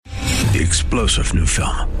The explosive new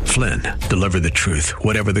film, Flynn, deliver the truth,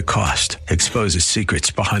 whatever the cost, exposes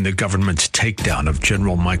secrets behind the government's takedown of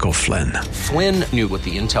General Michael Flynn. Flynn knew what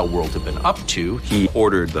the intel world had been up to. He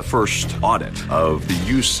ordered the first audit of the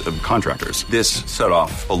use of contractors. This set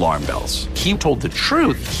off alarm bells. He told the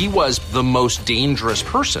truth. He was the most dangerous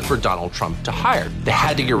person for Donald Trump to hire. They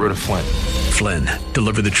had to get rid of Flynn. Flynn,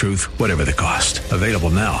 deliver the truth, whatever the cost. Available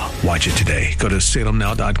now. Watch it today. Go to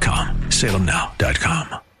salemnow.com.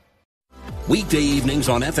 salemnow.com. Weekday evenings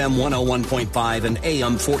on FM 101.5 and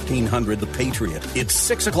AM 1400 The Patriot. It's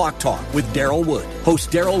 6 o'clock talk with Daryl Wood. Host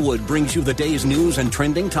Daryl Wood brings you the day's news and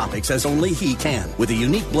trending topics as only he can, with a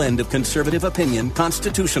unique blend of conservative opinion,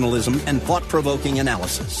 constitutionalism, and thought-provoking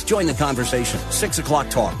analysis. Join the conversation. 6 o'clock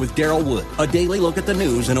talk with Daryl Wood. A daily look at the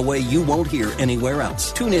news in a way you won't hear anywhere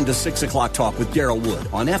else. Tune in to 6 o'clock talk with Daryl Wood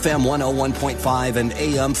on FM 101.5 and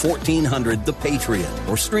AM 1400 The Patriot,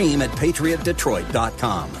 or stream at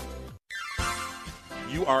patriotdetroit.com.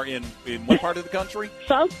 You are in what part of the country?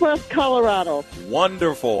 Southwest Colorado.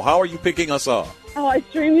 Wonderful. How are you picking us up? Oh, I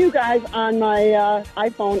stream you guys on my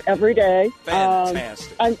iPhone every day.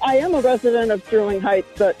 Fantastic. I am a resident of Sterling Heights,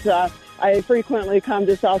 but I frequently come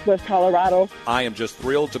to Southwest Colorado. I am just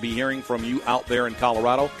thrilled to be hearing from you out there in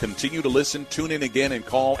Colorado. Continue to listen, tune in again, and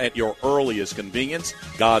call at your earliest convenience.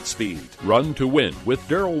 Godspeed. Run to Win with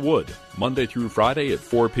Daryl Wood, Monday through Friday at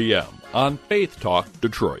 4 p.m. on Faith Talk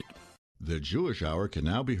Detroit. The Jewish Hour can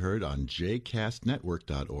now be heard on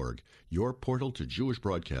jcastnetwork.org, your portal to Jewish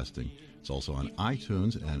broadcasting. It's also on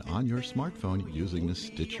iTunes and on your smartphone using the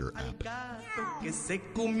Stitcher app. Que se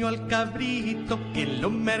comió al cabrito que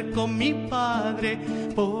lo mercó mi padre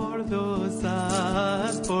por dos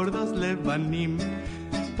levanim,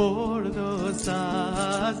 por dos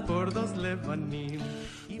levanim.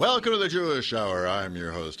 Welcome to the Jewish Hour. I'm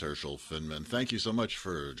your host, Herschel Finman. Thank you so much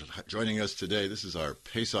for joining us today. This is our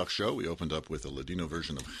Pesach show. We opened up with a Ladino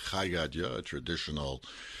version of Chai Gadya, a traditional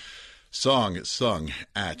song sung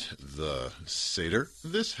at the Seder.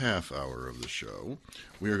 This half hour of the show,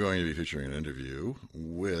 we are going to be featuring an interview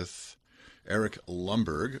with Eric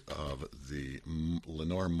Lunberg of the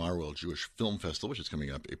Lenore Marwell Jewish Film Festival, which is coming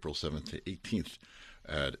up April 7th to 18th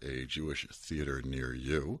at a Jewish theater near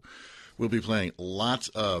you. We'll be playing lots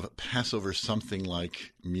of Passover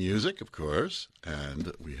something-like music, of course,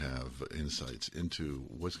 and we have insights into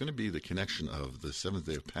what's going to be the connection of the seventh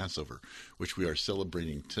day of Passover, which we are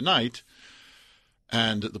celebrating tonight,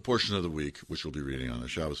 and the portion of the week which we'll be reading on the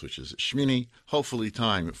Shabbos, which is Shmini. Hopefully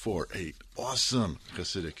time for an awesome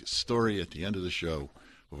Hasidic story at the end of the show.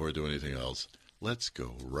 Before we do anything else, let's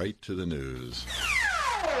go right to the news.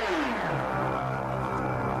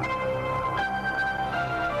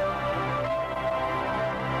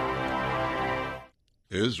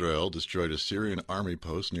 Israel destroyed a Syrian army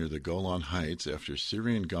post near the Golan Heights after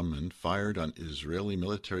Syrian gunmen fired on Israeli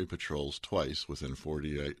military patrols twice within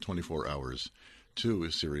 24 hours.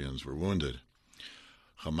 2 Syrians were wounded.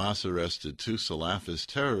 Hamas arrested 2 Salafist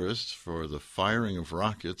terrorists for the firing of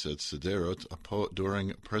rockets at Sderot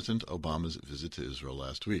during President Obama's visit to Israel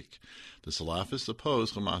last week. The Salafists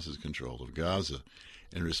opposed Hamas's control of Gaza.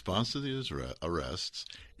 In response to the arrests,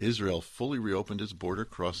 Israel fully reopened its border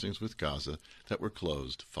crossings with Gaza that were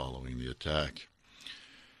closed following the attack.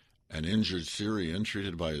 An injured Syrian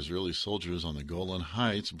treated by Israeli soldiers on the Golan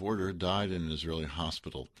Heights border died in an Israeli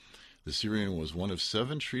hospital. The Syrian was one of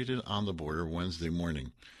 7 treated on the border Wednesday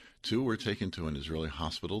morning. 2 were taken to an Israeli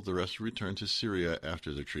hospital. The rest returned to Syria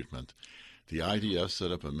after their treatment. The IDF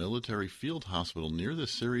set up a military field hospital near the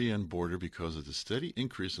Syrian border because of the steady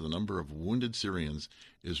increase in the number of wounded Syrians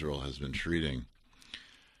Israel has been treating.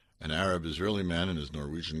 An Arab-Israeli man and his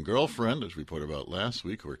Norwegian girlfriend, as reported about last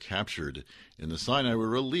week, who were captured in the Sinai, were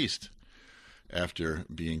released after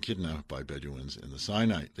being kidnapped by Bedouins in the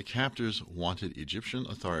Sinai. The captors wanted Egyptian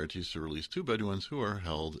authorities to release 2 Bedouins who are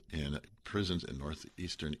held in prisons in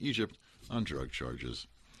northeastern Egypt on drug charges.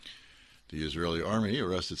 The Israeli army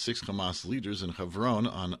arrested 6 Hamas leaders in Hebron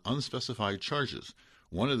on unspecified charges.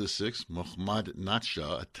 One of the 6, Mohammad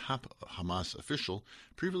Natsha, a top Hamas official,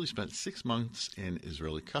 previously spent 6 months in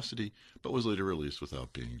Israeli custody, but was later released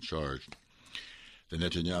without being charged. The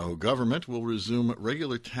Netanyahu government will resume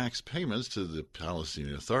regular tax payments to the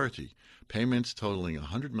Palestinian Authority. Payments totaling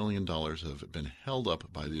 $100 million have been held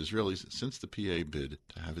up by the Israelis since the PA bid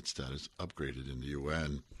to have its status upgraded in the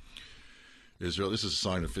UN. Israel. This is a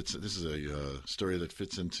sign that fits. This is a story that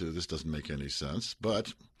fits into. This doesn't make any sense,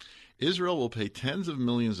 but Israel will pay tens of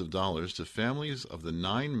millions of dollars to families of the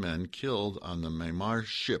 9 men killed on the Maymar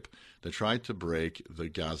ship that tried to break the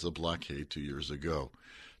Gaza blockade 2 years ago.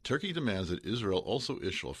 Turkey demands that Israel also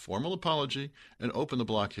issue a formal apology and open the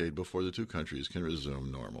blockade before the two countries can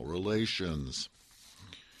resume normal relations.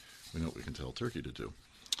 We know what we can tell Turkey to do.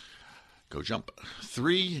 Go jump.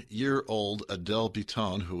 3-year-old Adele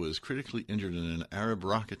Biton, who was critically injured in an Arab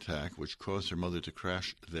rock attack which caused her mother to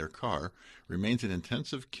crash their car, remains in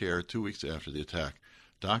intensive care 2 weeks after the attack.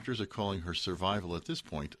 Doctors are calling her survival at this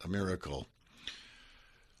point a miracle.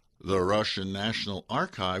 The Russian National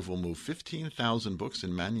Archive will move 15,000 books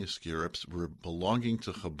and manuscripts belonging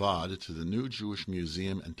to Chabad to the new Jewish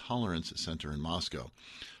Museum and Tolerance Center in Moscow.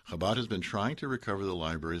 Chabad has been trying to recover the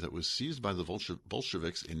library that was seized by the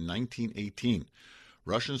Bolsheviks in 1918.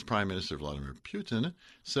 Russia's Prime Minister Vladimir Putin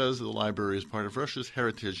says the library is part of Russia's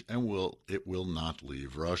heritage and it will not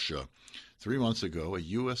leave Russia. 3 months ago, a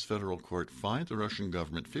U.S. federal court fined the Russian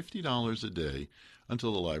government $50 a day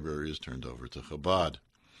until the library is turned over to Chabad.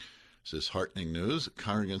 This heartening news.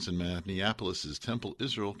 Congregants in Minneapolis' Temple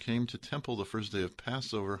Israel came to temple the first day of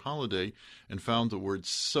Passover holiday and found the word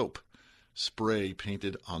soap spray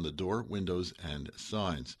painted on the door, windows, and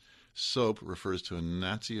signs. Soap refers to a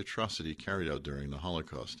Nazi atrocity carried out during the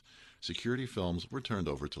Holocaust. Security films were turned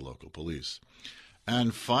over to local police.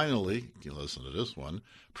 And finally, you listen to this one,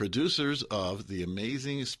 producers of the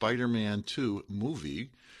Amazing Spider-Man 2 movie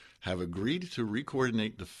have agreed to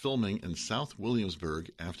re-coordinate the filming in South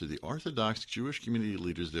Williamsburg after the Orthodox Jewish community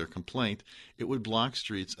leaders there complained it would block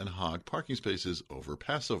streets and hog parking spaces over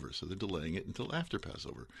Passover, so they're delaying it until after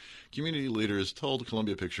Passover. Community leaders told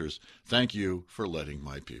Columbia Pictures, "Thank you for letting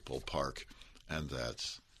my people park." And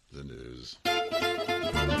that's the news.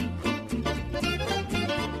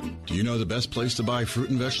 Do you know the best place to buy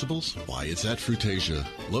fruit and vegetables? Why, it's at Fruitasia.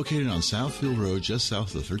 Located on Southfield Road, just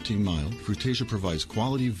south of 13 Mile, Fruitasia provides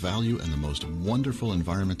quality, value, and the most wonderful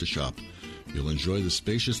environment to shop. You'll enjoy the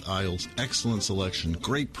spacious aisles, excellent selection,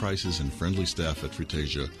 great prices, and friendly staff at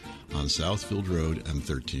Fruitasia on Southfield Road and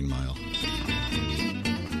 13 Mile.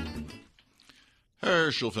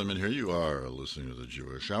 Herschel Finman here. You are listening to the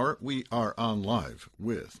Jewish Hour. We are on live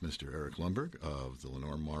with Mr. Eric Lunberg of the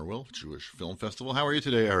Lenore Marwell Jewish Film Festival. How are you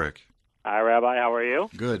today, Eric? Hi, Rabbi. How are you?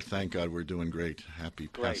 Good. Thank God we're doing great. Happy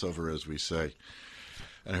Passover, as we say.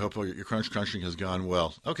 And I hope your crunching has gone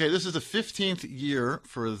well. Okay, this is the 15th year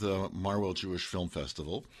for the Marwell Jewish Film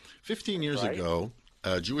Festival. 15 years ago,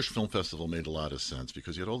 a Jewish Film Festival made a lot of sense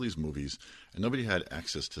because you had all these movies and nobody had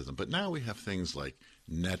access to them. But now we have things like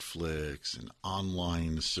Netflix and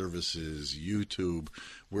online services, YouTube,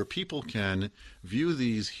 where people can view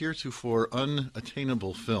these heretofore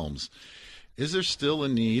unattainable films. Is there still a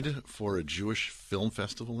need for a Jewish film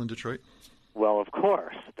festival in Detroit? Well, of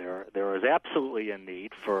course. There is absolutely a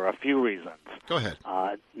need for a few reasons. Go ahead.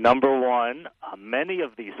 Number one, many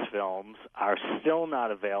of these films are still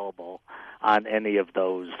not available on any of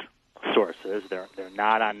those sources. They're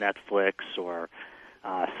not on Netflix, or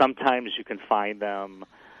sometimes you can find them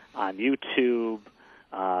on YouTube,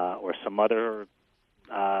 or some other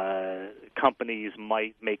companies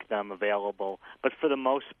might make them available. But for the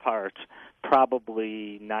most part,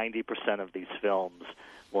 probably 90% of these films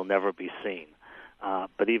will never be seen.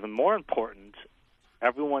 But even more important,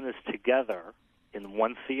 everyone is together in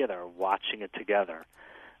one theater watching it together.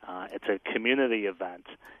 It's a community event,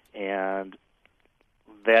 and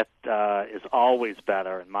that is always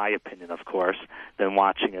better, in my opinion, of course, than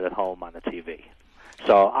watching it at home on the TV.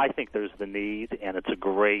 So I think there's the need, and it's a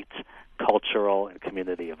great cultural and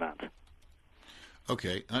community event.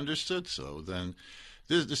 Okay, understood. So then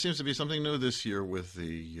there seems to be something new this year with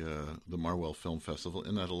the Marwell Film Festival,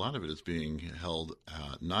 in that a lot of it is being held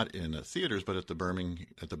not in theaters, but at the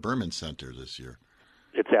Berman Center this year.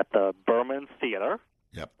 It's at the Berman Theater.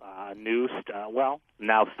 Yep.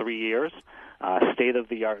 Now 3 years.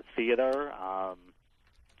 State-of-the-art theater,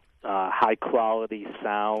 high-quality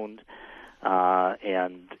sound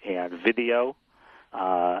and video,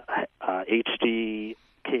 HD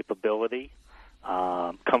capability,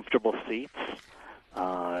 comfortable seats,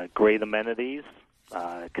 great amenities,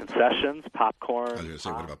 concessions, popcorn. I was going to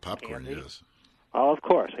say, what about popcorn? Candy. Yes. Oh, of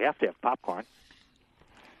course. We have to have popcorn.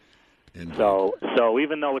 Indeed. So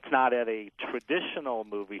even though it's not at a traditional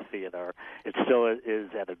movie theater, it still is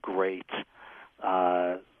at a great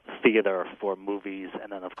theater for movies.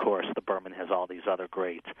 And then, of course, the Berman has all these other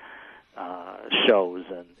great shows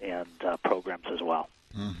and programs as well.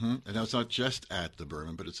 Mm-hmm. And now it's not just at the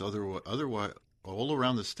Berman, but it's otherwise all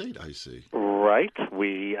around the state, I see. Right.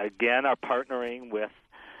 We, again, are partnering with,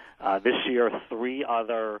 this year, 3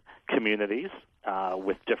 other communities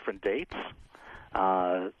with different dates.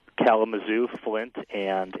 Kalamazoo, Flint,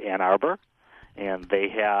 and Ann Arbor. And they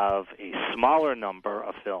have a smaller number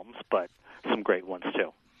of films, but some great ones,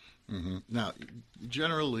 too. Mm-hmm. Now,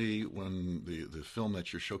 generally, when the film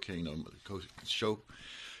that you're showcasing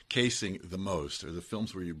the most are the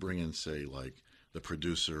films where you bring in, say, like the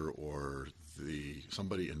producer or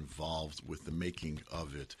somebody involved with the making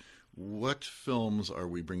of it. What films are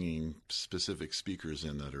we bringing specific speakers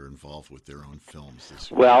in that are involved with their own films this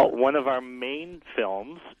year? Well, one of our main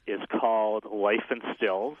films is called Life in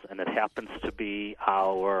Stills, and it happens to be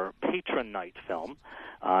our patron night film.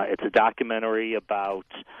 It's a documentary about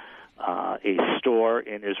a store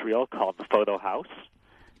in Israel called the Photo House,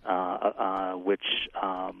 which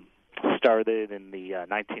started in the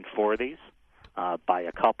 1940s by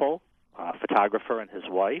a couple, a photographer and his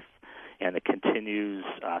wife, and it continues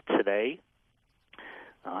today.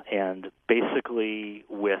 And basically,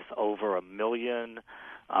 with over 1 million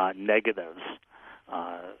negatives,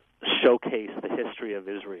 showcase the history of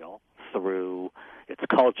Israel through its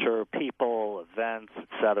culture, people, events,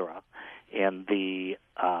 etc. And the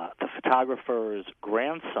photographer's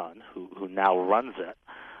grandson, who now runs it,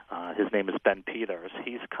 his name is Ben Peters.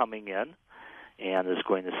 He's coming in and is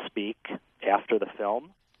going to speak after the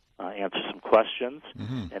film, answer some questions,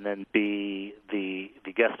 and then be the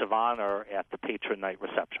guest of honor at the patron night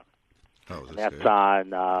reception. Oh, that's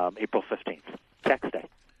on April 15th, Tax Day.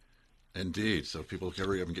 Indeed. So people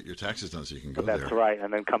hurry up and get your taxes done so you can go there. That's right,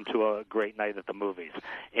 and then come to a great night at the movies.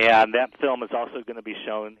 And that film is also going to be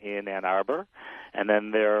shown in Ann Arbor. And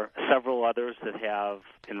then there are several others that have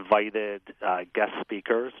invited guest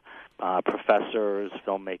speakers, professors,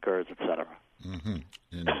 filmmakers, etc. Mm-hmm.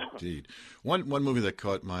 Indeed. One movie that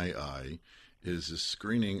caught my eye is a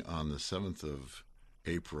screening on the 7th of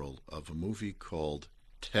April of a movie called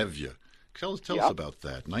Tevye. Tell us about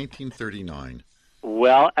that, 1939.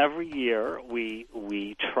 Well, every year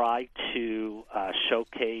we try to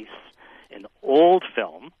showcase an old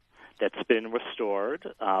film that's been restored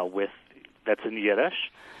that's in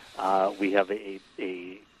Yiddish. We have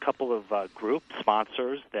a couple of group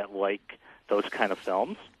sponsors that like those kind of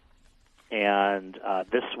films. And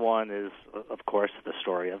this one is, of course, the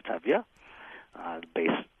story of Tevye,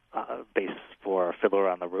 based for Fiddler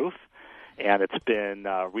on the Roof. And it's been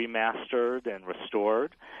remastered and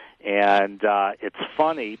restored. And it's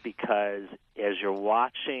funny because as you're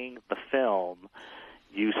watching the film,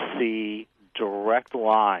 you see direct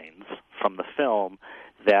lines from the film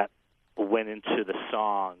that went into the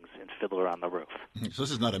songs in Fiddler on the Roof. So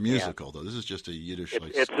this is not a musical, though. This is just a Yiddish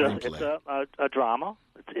it's screenplay. It's a drama.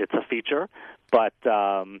 It's a feature, but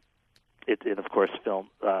it of course film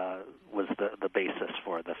was the basis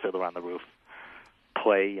for the Fiddler on the Roof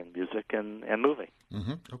play and music and movie.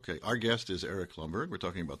 Mm-hmm. Okay. Our guest is Eric Lunberg. We're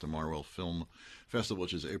talking about the Marwell Film Festival,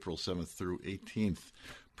 which is April 7th through 18th,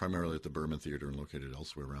 primarily at the Berman Theater and located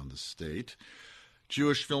elsewhere around the state.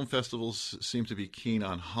 Jewish film festivals seem to be keen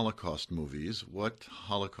on Holocaust movies. What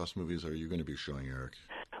Holocaust movies are you going to be showing, Eric?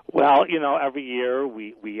 Well, every year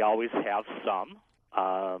we always have some.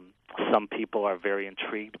 Some people are very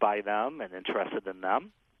intrigued by them and interested in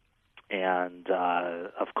them. And,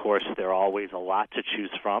 of course, there are always a lot to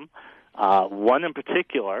choose from. One in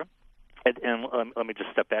particular, and let me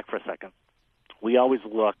just step back for a second. We always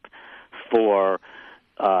look for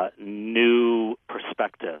new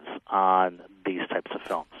perspectives on these types of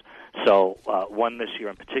films. So one this year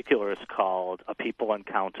in particular is called A People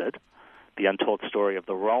Uncounted, The Untold Story of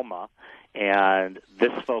the Roma, and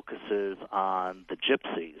this focuses on the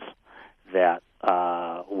gypsies that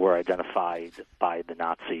were identified by the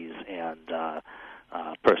Nazis and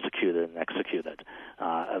persecuted and executed.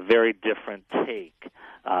 A very different take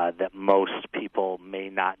that most people may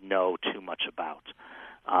not know too much about.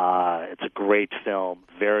 It's a great film,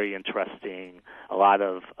 very interesting, a lot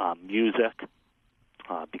of music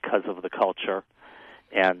because of the culture,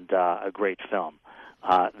 and a great film.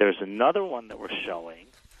 There's another one that we're showing,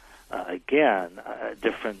 again, a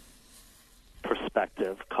different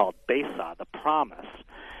perspective, called Besa, The Promise,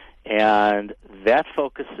 and that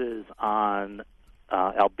focuses on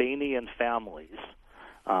Albanian families,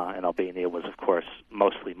 and Albania was, of course,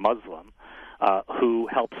 mostly Muslim, who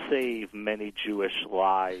helped save many Jewish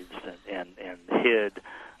lives and hid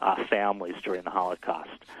families during the Holocaust.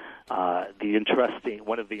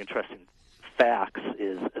 One of the interesting facts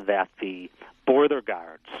is that the border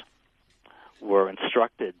guards were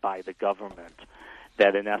instructed by the government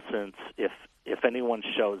that, in essence, if anyone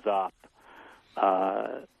shows up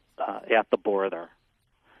at the border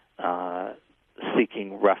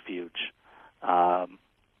seeking refuge,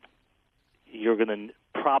 you're going to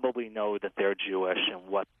probably know that they're Jewish and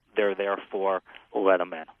what they're there for, let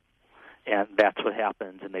them in. And that's what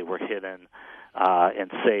happened, and they were hidden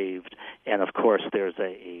and saved. And, of course, there's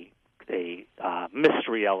a a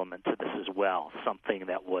mystery element to this as well, something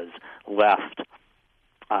that was left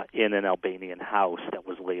in an Albanian house that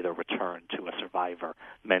was later returned to a survivor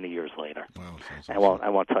many years later. Wow, I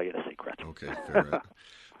won't tell you the secret. Okay,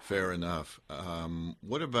 fair enough.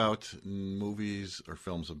 What about movies or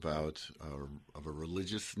films about of a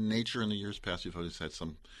religious nature? In the years past, you've always had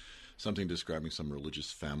something describing some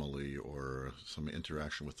religious family or some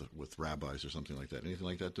interaction with rabbis or something like that. Anything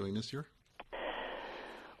like that doing this year?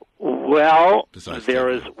 Well, there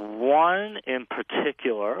is one in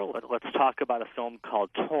particular. Let's talk about a film called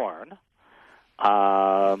Torn.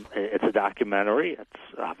 It's a documentary.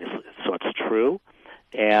 It's obviously, so it's true.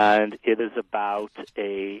 And it is about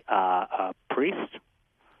a priest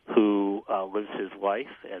who lives his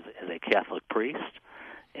life as a Catholic priest,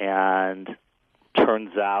 and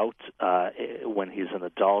turns out when he's an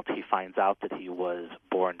adult, he finds out that he was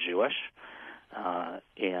born Jewish,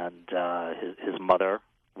 and his mother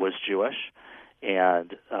was Jewish,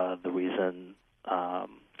 and the reason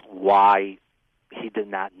why he did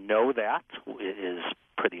not know that is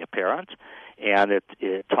pretty apparent, and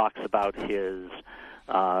it talks about his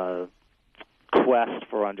quest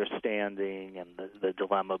for understanding and the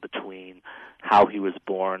dilemma between how he was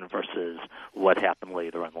born versus what happened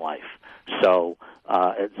later in life. So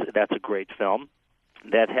that's a great film.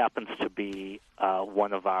 That happens to be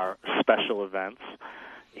one of our special events,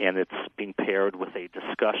 and it's being paired with a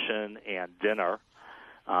discussion and dinner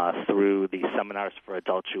through the Seminars for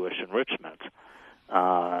Adult Jewish Enrichment,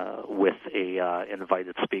 with a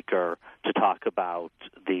invited speaker to talk about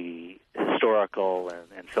the historical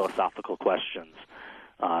and philosophical questions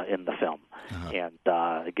in the film. And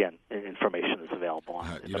again, information is available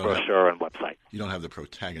on the brochure and website. You don't have the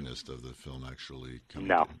protagonist of the film actually coming.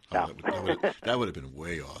 No. That would have been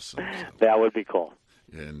way awesome. So. That would be cool.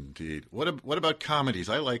 Indeed. What about comedies?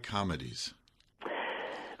 I like comedies.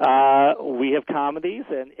 We have comedies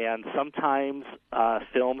and sometimes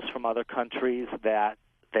films from other countries that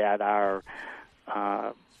are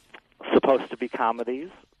supposed to be comedies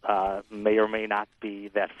may or may not be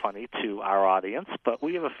that funny to our audience, but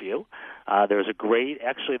we have a few. There's a great,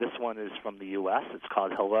 actually this one is from the U.S. It's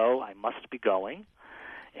called Hello, I Must Be Going,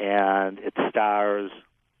 and it stars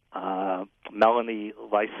Melanie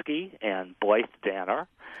Lysky and Blythe Danner,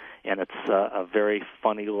 and it's a very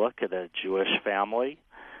funny look at a Jewish family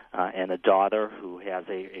and a daughter who has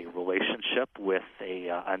a relationship with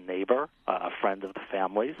a neighbor, a friend of the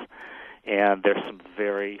family's. And there's some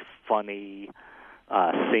very funny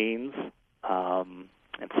scenes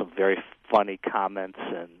and some very funny comments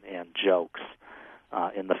and jokes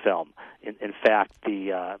in the film. In fact,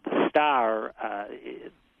 the star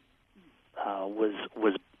was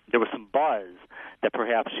there was some buzz that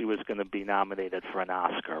perhaps she was going to be nominated for an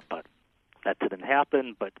Oscar, but that didn't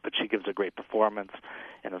happen. But she gives a great performance,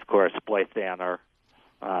 and of course, Blythe Danner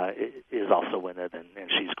is also in it,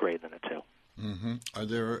 and she's great in it too. Mm-hmm. Are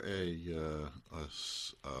there a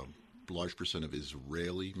large percent of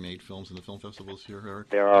Israeli-made films in the film festivals here, Eric?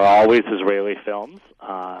 There are always Israeli films.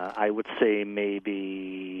 I would say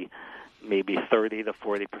maybe 30 to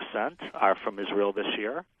 40% are from Israel this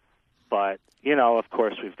year. But, of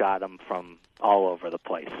course, we've got them from all over the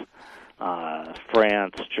place.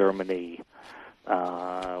 France, Germany.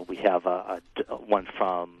 We have one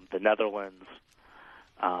from the Netherlands.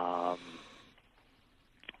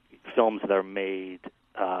 Films that are made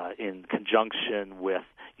in conjunction with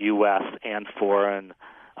U.S. and foreign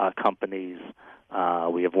companies.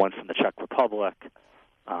 We have one from the Czech Republic,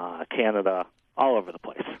 Canada, all over the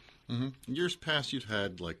place. Mm-hmm. In years past, you've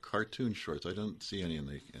had like cartoon shorts. I don't see any in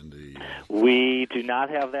the. We do not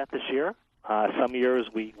have that this year. Some years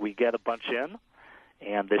we get a bunch in,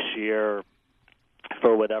 and this year,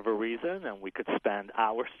 for whatever reason, and we could spend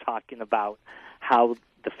hours talking about how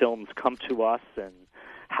the films come to us and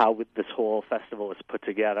how this whole festival is put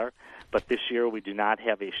together. But this year we do not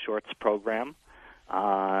have a shorts program.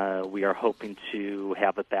 We are hoping to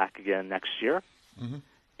have it back again next year. Mm-hmm.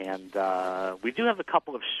 And we do have a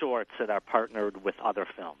couple of shorts that are partnered with other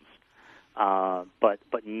films,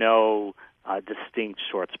 but no distinct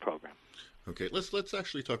shorts program. Okay, let's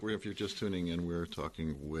actually talk. If you're just tuning in, we're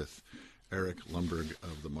talking with Eric Lunberg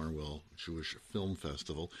of the Marwell Jewish Film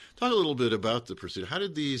Festival. Talk a little bit about the procedure. How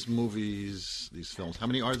did these films, how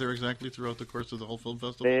many are there exactly throughout the course of the whole film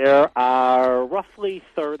festival? There are roughly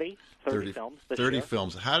 30 films this 30 year.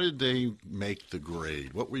 films. How did they make the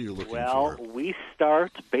grade? What were you looking for? Well, we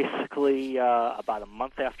start basically about a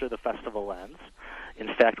month after the festival ends. In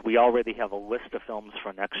fact, we already have a list of films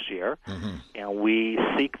for next year, and we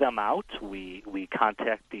seek them out. We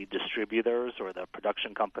contact the distributors or the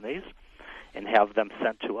production companies and have them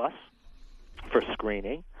sent to us for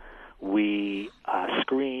screening. we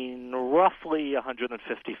screen roughly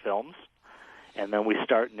 150 films, and then we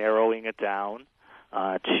start narrowing it down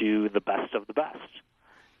to the best of the best.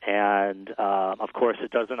 And, of course,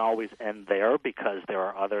 it doesn't always end there because there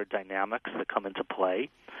are other dynamics that come into play.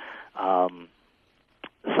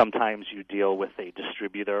 Sometimes you deal with a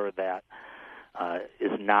distributor that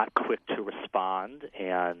is not quick to respond,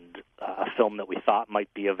 and a film that we thought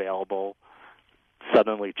might be available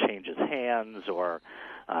suddenly changes hands or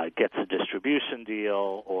gets a distribution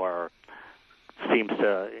deal or seems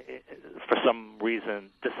to, for some reason,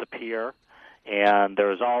 disappear. And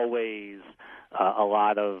there's always a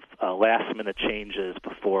lot of last-minute changes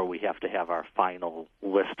before we have to have our final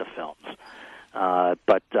list of films.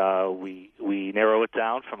 But we narrow it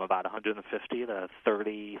down from about 150 to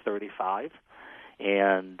 30, 35.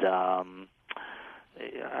 And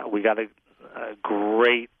we got a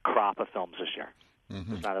great crop of films this year.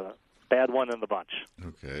 Mm-hmm. There's not a bad one in the bunch.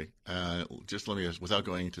 Okay. Just let me ask, without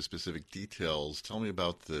going into specific details, tell me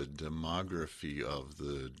about the demography of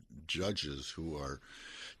the judges who are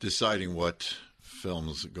deciding what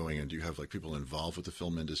films going in. Do you have like people involved with the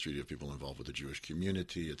film industry? Do you have people involved with the Jewish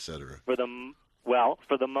community, et cetera? For the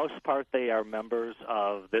most part, they are members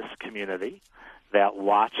of this community that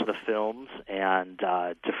watch the films and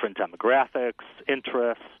different demographics,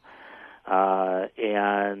 interests,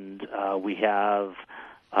 and we have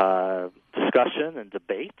discussion and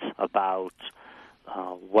debate about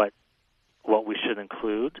what we should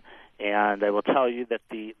include. And I will tell you that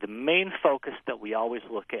the main focus that we always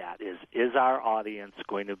look at is our audience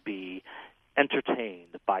going to be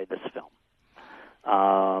entertained by this film?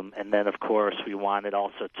 And then, of course, we want it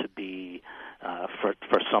also to be, for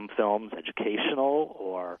some films, educational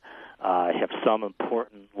or have some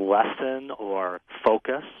important lesson or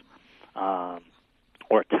focus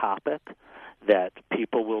or topic that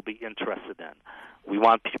people will be interested in. We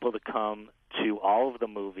want people to come to all of the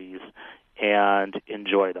movies and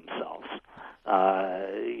enjoy themselves.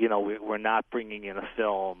 We're not bringing in a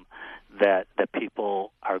film that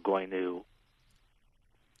people are going to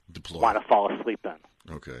want to fall asleep in.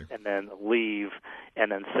 Okay. And then leave,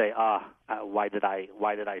 and then say, why did I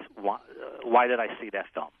see that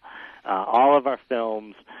film? All of our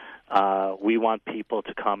films, we want people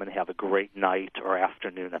to come and have a great night or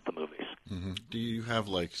afternoon at the movies. Mm-hmm. Do you have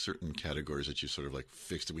like certain categories that you sort of like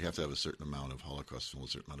fixed? Do we have to have a certain amount of Holocaust films,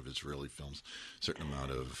 a certain amount of Israeli films, a certain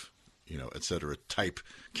amount of, et cetera, type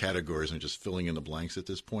categories, and just filling in the blanks at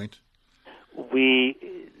this point?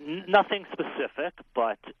 Nothing specific,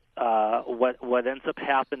 but what ends up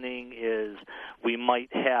happening is we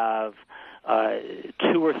might have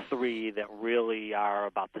 2 or 3 that really are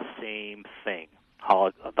about the same thing.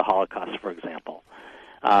 The Holocaust, for example,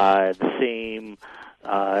 the same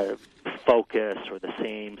focus or the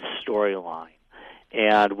same storyline,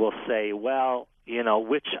 and we'll say, well,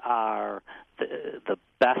 which are the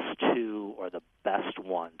best 2 or the best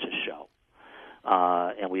one to show,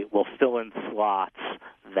 and we'll fill in slots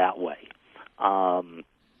that way.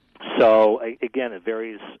 So again, it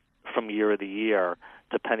varies from year to year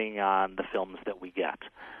depending on the films that we get.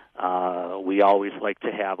 We always like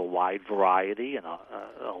to have a wide variety and a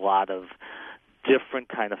lot of different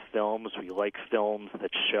kind of films. We like films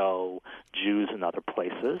that show Jews in other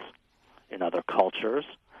places, in other cultures,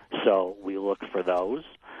 so we look for those.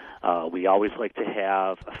 We always like to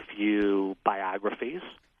have a few biographies,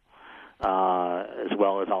 as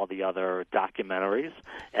well as all the other documentaries.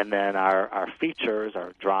 And then our features,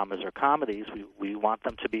 our dramas or comedies, we want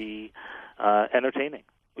them to be entertaining.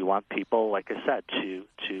 We want people, like I said,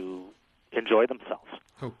 to enjoy themselves.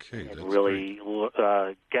 Okay, and that's really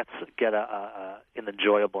get an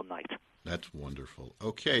enjoyable night. That's wonderful.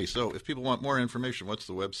 Okay, so if people want more information, what's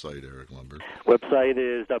the website, Eric Lunberg? Website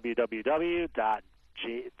is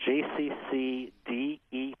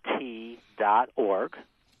www.jccdet.org.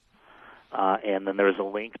 And then there's a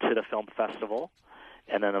link to the film festival.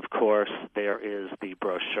 And then, of course, there is the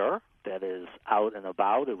brochure that is out and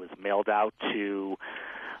about. It was mailed out to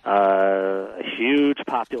a huge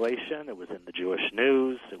population. It was in the Jewish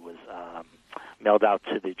News. It was mailed out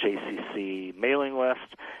to the JCC mailing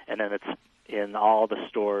list. And then it's in all the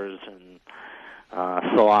stores and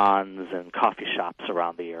salons and coffee shops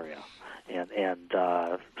around the area. And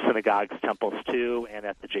synagogues, temples, too, and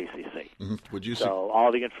at the JCC. Mm-hmm. So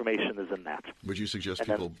all the information is in that. Would you suggest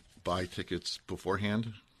people buy tickets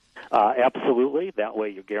beforehand? Absolutely. That way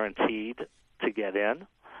you're guaranteed to get in.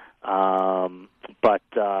 But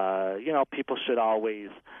people should always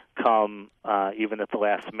come, even at the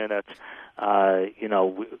last minute.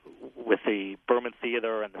 With the Berman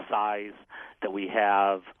Theater and the size that we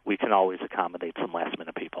have, we can always accommodate some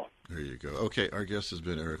last-minute people. There you go. Okay, our guest has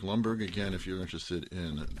been Eric Lunberg. Again, if you're interested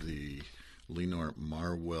in the Lenore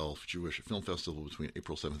Marwell Jewish Film Festival between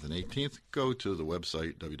April 7th and 18th, go to the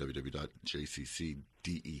website, www.jccdet,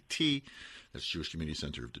 that's Jewish Community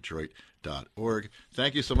Center of Detroit.org.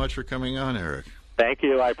 Thank you so much for coming on, Eric. Thank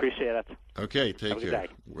you. I appreciate it. Okay, take care. Day.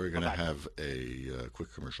 We're going to have a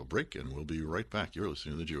quick commercial break, and we'll be right back. You're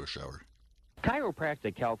listening to The Jewish Hour.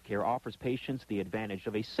 Chiropractic healthcare offers patients the advantage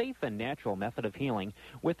of a safe and natural method of healing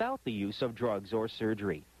without the use of drugs or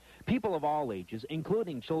surgery. People of all ages,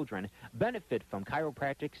 including children, benefit from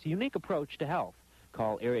chiropractic's unique approach to health.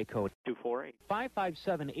 Call area code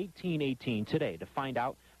 248-557-1818 today to find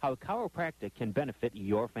out how chiropractic can benefit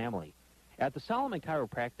your family. At the Solomon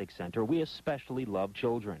Chiropractic Center, we especially love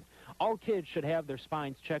children. All kids should have their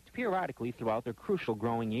spines checked periodically throughout their crucial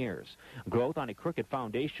growing years. Growth on a crooked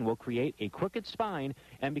foundation will create a crooked spine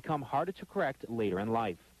and become harder to correct later in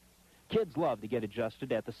life. Kids love to get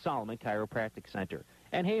adjusted at the Solomon Chiropractic Center.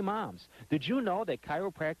 And hey, moms, did you know that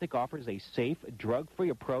chiropractic offers a safe, drug-free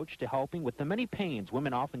approach to helping with the many pains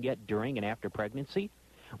women often get during and after pregnancy?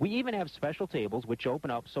 We even have special tables which open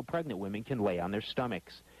up so pregnant women can lay on their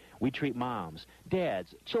stomachs. We treat moms,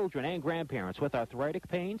 dads, children, and grandparents with arthritic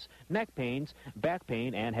pains, neck pains, back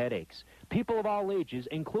pain, and headaches. People of all ages,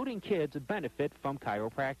 including kids, benefit from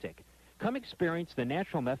chiropractic. Come experience the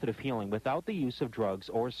natural method of healing without the use of drugs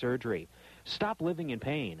or surgery. Stop living in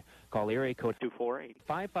pain. Call area code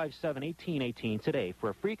 248-557-1818 today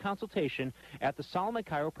for a free consultation at the Solomon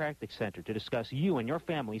Chiropractic Center to discuss you and your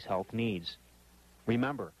family's health needs.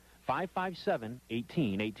 Remember,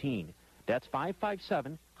 557-1818. That's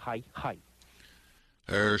 557-HI-HI.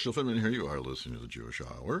 Herschel Finman here. You are listening to the Jewish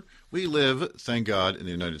Hour. We live, thank God, in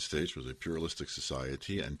the United States with a pluralistic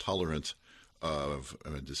society and tolerant of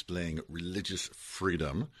displaying religious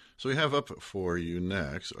freedom. So we have up for you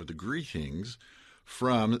next are the greetings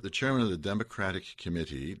from the chairman of the Democratic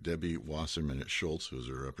Committee, Debbie Wasserman Schultz, who is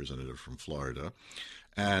a representative from Florida,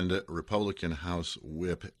 and Republican House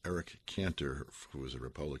Whip Eric Cantor, who is a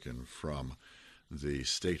Republican from the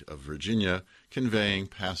state of Virginia, conveying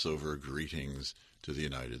Passover greetings to the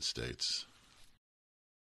United States.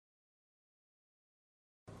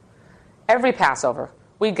 Every Passover,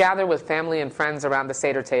 we gather with family and friends around the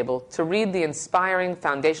Seder table to read the inspiring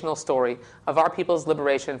foundational story of our people's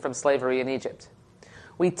liberation from slavery in Egypt.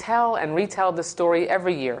 We tell and retell the story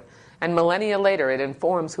every year, and millennia later it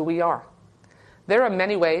informs who we are. There are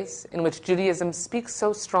many ways in which Judaism speaks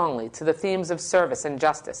so strongly to the themes of service and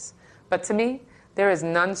justice, but to me, there is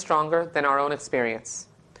none stronger than our own experience.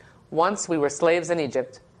 Once we were slaves in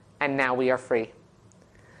Egypt, and now we are free.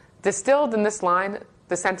 Distilled in this line,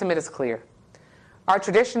 the sentiment is clear. Our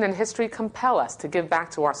tradition and history compel us to give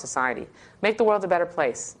back to our society, make the world a better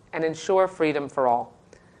place, and ensure freedom for all.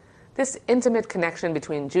 This intimate connection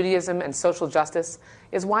between Judaism and social justice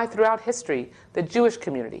is why throughout history, the Jewish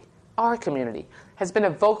community, our community, has been a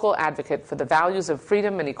vocal advocate for the values of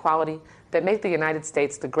freedom and equality that make the United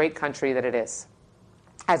States the great country that it is.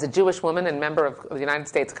 As a Jewish woman and member of the United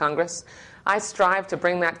States Congress, I strive to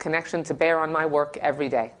bring that connection to bear on my work every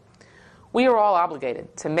day. We are all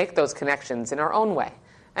obligated to make those connections in our own way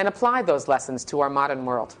and apply those lessons to our modern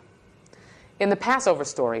world. In the Passover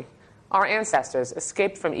story, our ancestors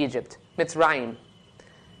escaped from Egypt, Mitzrayim.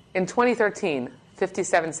 In 2013,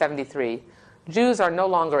 5773, Jews are no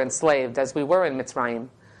longer enslaved as we were in Mitzrayim,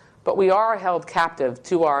 but we are held captive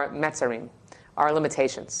to our metzarim, our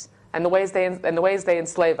limitations, and the ways they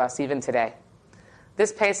enslave us even today.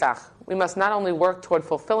 This Pesach, we must not only work toward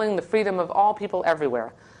fulfilling the freedom of all people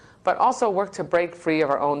everywhere, but also work to break free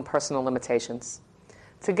of our own personal limitations.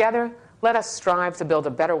 Together, let us strive to build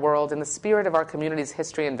a better world in the spirit of our community's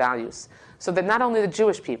history and values, so that not only the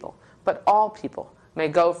Jewish people, but all people may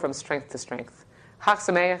go from strength to strength. Chag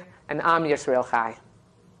Sameach and Am Yisrael Chai.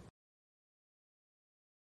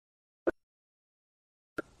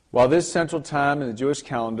 While this central time in the Jewish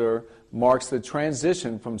calendar marks the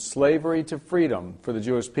transition from slavery to freedom for the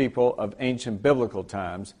Jewish people of ancient biblical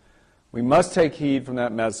times, we must take heed from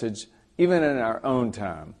that message even in our own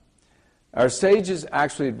time. Our sages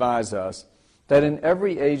actually advise us that in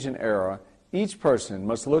every age and era, each person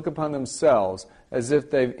must look upon themselves as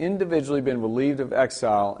if they've individually been relieved of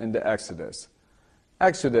exile into Exodus.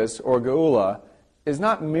 Exodus, or Geula, is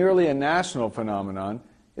not merely a national phenomenon,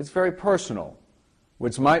 it's very personal,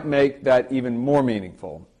 which might make that even more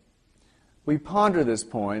meaningful. We ponder this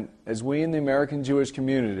point as we in the American Jewish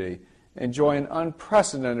community enjoy an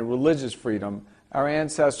unprecedented religious freedom our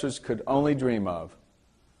ancestors could only dream of.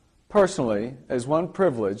 Personally, as one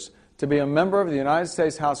privileged to be a member of the United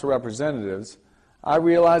States House of Representatives, I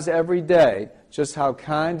realize every day just how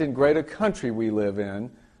kind and great a country we live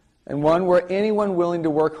in, and one where anyone willing to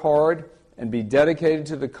work hard and be dedicated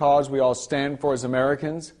to the cause we all stand for as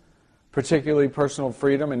Americans, particularly personal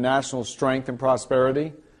freedom and national strength and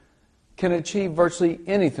prosperity, can achieve virtually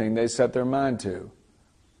anything they set their mind to.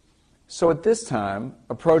 So at this time,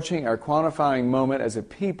 approaching our quantifying moment as a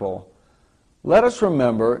people, let us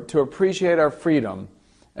remember to appreciate our freedom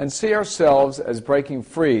and see ourselves as breaking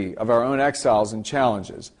free of our own exiles and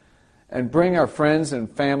challenges, and bring our friends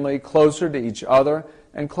and family closer to each other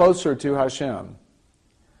and closer to Hashem.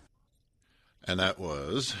 And that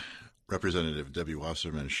was Representative Debbie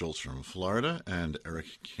Wasserman Schultz from Florida and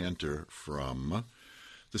Eric Cantor from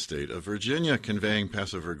the state of Virginia, conveying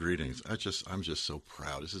Passover greetings. I'm just so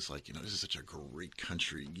proud. This is this is such a great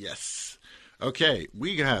country. Yes. Okay,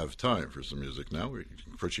 we have time for some music now. We're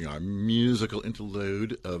approaching our musical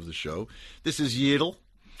interlude of the show. This is Yidel.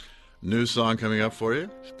 New song coming up for you.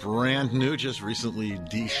 Brand new, just recently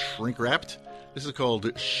de-shrink wrapped. This is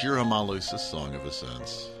called Shir HaMalus, a Song of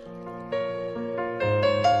Ascents.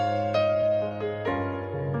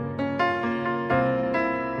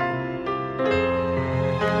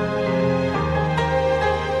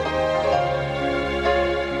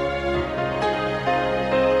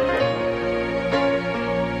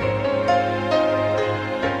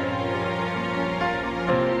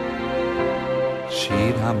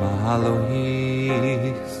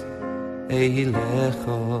 Elohis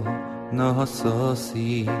Eilecho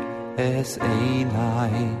Nososi Es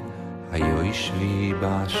Einai Hayoishvi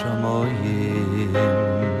Bashamoyim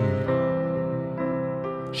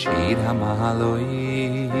Shir HaMalois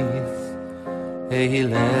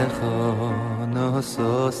Eilecho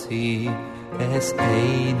Nososi Es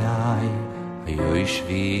Einai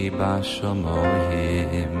Hayoishvi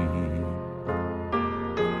Bashamoyim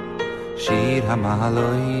Shir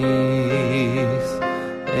HaMalois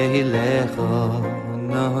Eilecho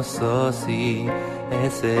Nososi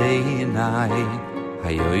Es Einai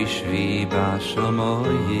Hayoishvi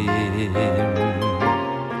Bashamoyim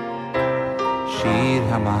Shir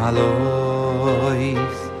HaMalois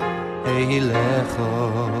Eilecho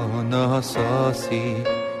Nososi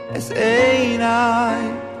Es Einai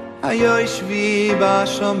Hayoishvi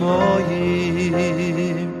Bashamoyim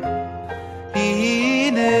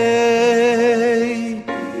Hinei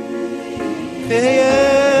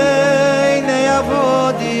Cheyei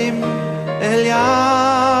Avodim El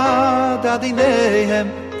Yad Adineihem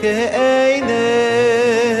Cheyei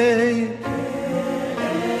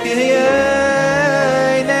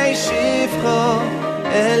Shivcho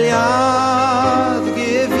El Yad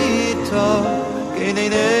Gevito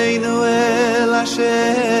Keineinu El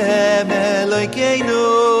Hashem Elokeinu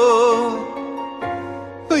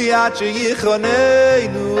Yad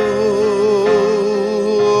Sheyichoneinu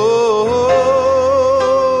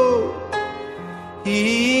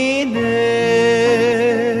Hinei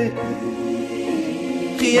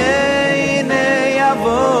Chiyeinei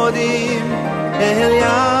Avodim El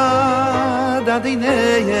Yad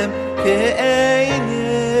Adineihem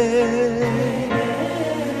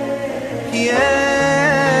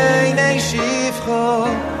Chiyeinei Shivcho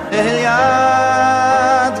El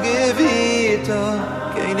Yad Gevito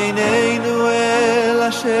Keineinu El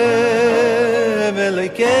Hashem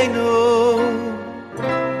Elokeinu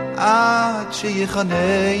Ad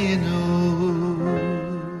Sheyichoneinu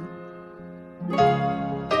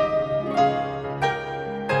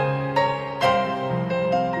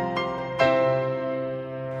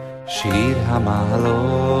Shir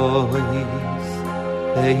HaMalois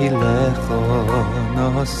Eilecho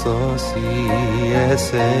Nososi Es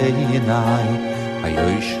Einai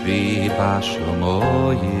Hayoishvi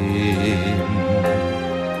Bashamoyim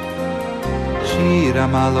Shir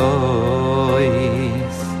HaMalois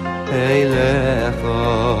Eilecho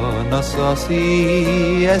Nososi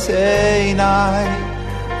Es Einai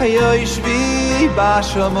Hayoishvi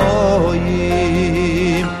Bashamoyim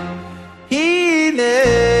Hinei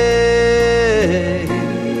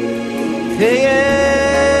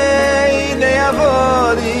Cheyeinei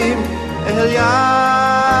Avodim El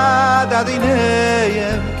Yad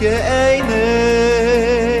Adineihem Cheyeinei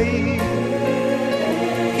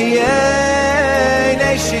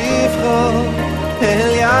Shivcho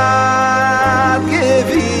El Yad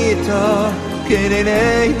Gevito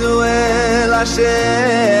Keineinu El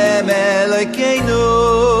Hashem Elokeinu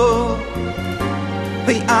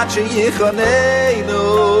Ad Sheyichoneinu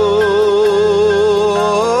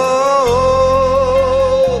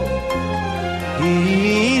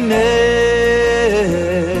Hinei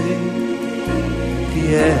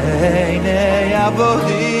Einei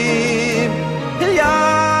avodim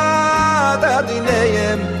Yad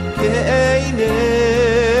adineim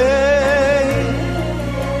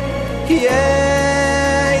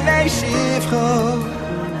Einei shivcho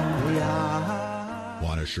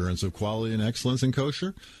Want assurance of quality and excellence in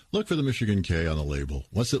kosher? Look for the Michigan K on the label.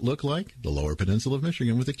 What's it look like? The Lower Peninsula of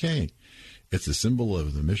Michigan with a K. It's a symbol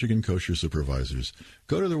of the Michigan Kosher Supervisors.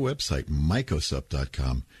 Go to their website,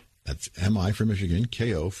 mycosup.com. That's M-I for Michigan,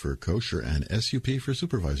 K-O for kosher, and S-U-P for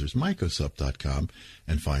supervisors, mycosup.com,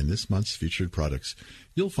 and find this month's featured products.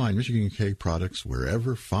 You'll find Michigan K products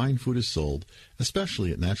wherever fine food is sold,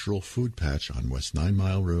 especially at Natural Food Patch on West 9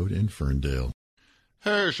 Mile Road in Ferndale.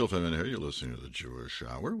 Herschel Finman here. You're listening to the Jewish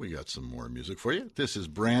Hour. We got some more music for you. This is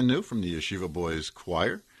brand new from the Yeshiva Boys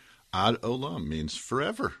Choir. Ad Olam means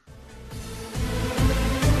forever.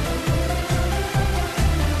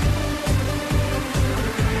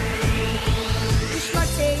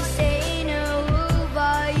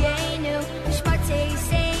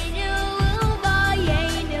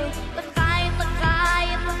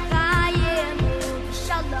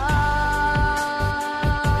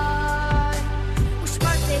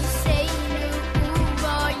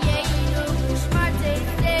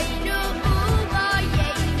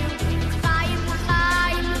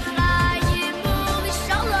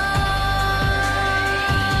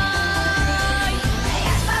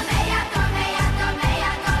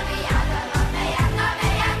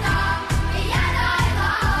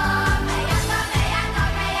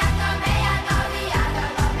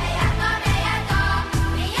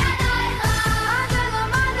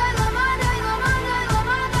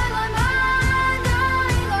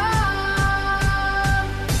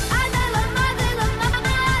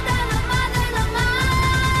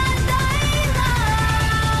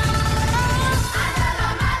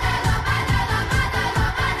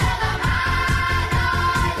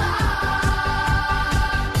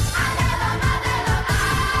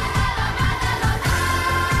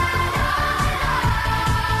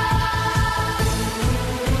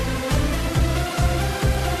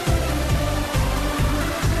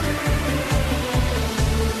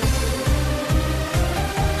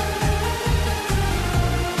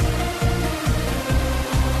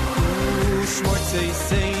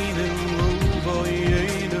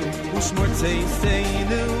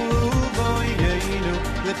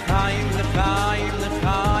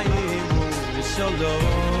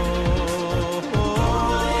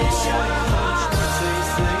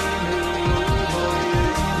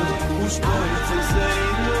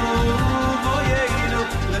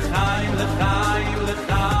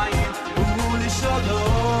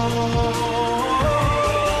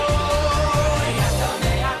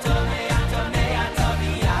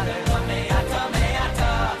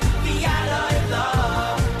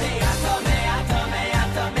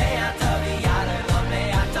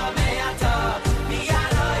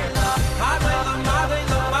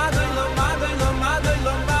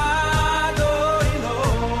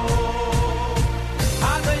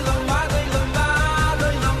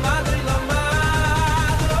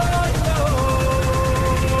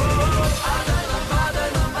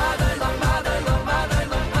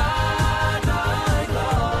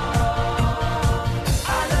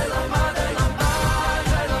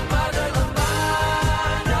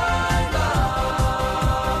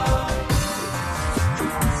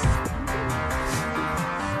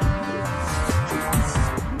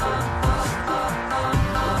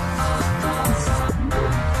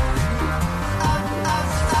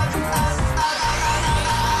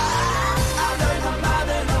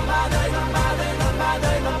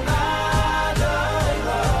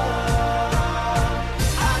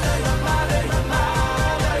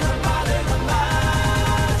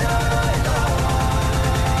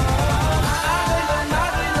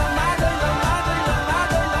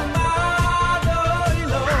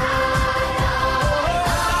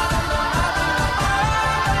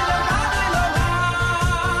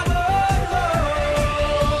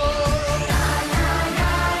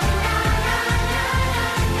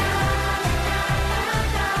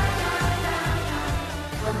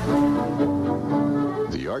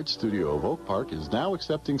 Art Studio of Oak Park is now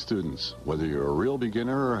accepting students. Whether you're a real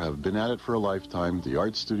beginner or have been at it for a lifetime, the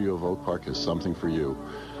Art Studio of Oak Park has something for you.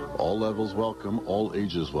 All levels welcome, all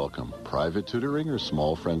ages welcome. Private tutoring or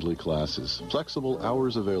small friendly classes. Flexible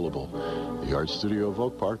hours available. The Art Studio of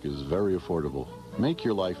Oak Park is very affordable. Make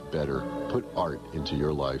your life better. Put art into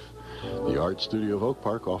your life. The Art Studio of Oak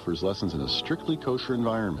Park offers lessons in a strictly kosher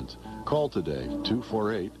environment. Call today,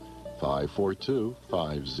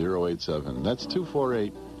 248-542-5087. That's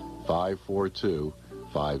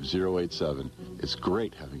 248-542-5087. It's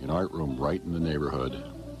great having an art room right in the neighborhood.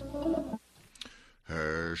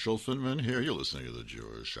 Herschel Finman here. You're listening to the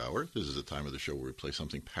Jewish Hour. This is the time of the show where we play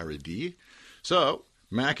something parody. So,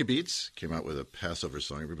 Maccabees came out with a Passover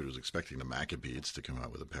song. Everybody was expecting the Maccabees to come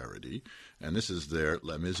out with a parody. And this is their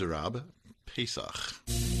Les Miserables Pesach.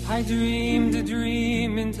 I dreamed a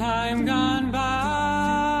dream in time gone by,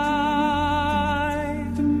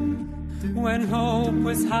 when hope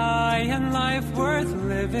was high and life worth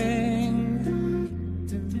living.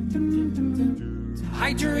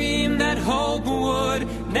 I dreamed that hope would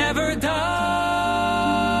never die.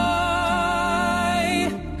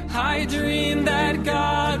 I dreamed that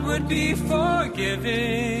God would be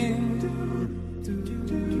forgiving.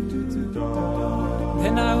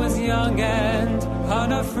 Then I was young and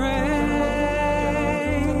unafraid,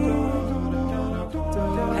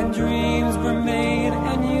 and dreams were made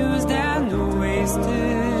and used and wasted.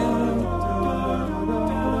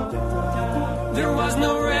 There was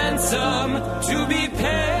no ransom to be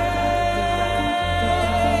paid,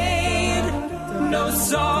 no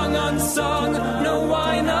song unsung, no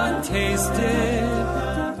wine untasted.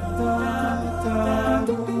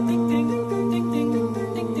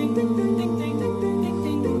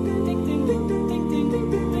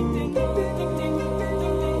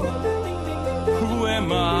 Who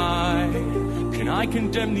am I? Can I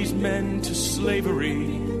condemn these men to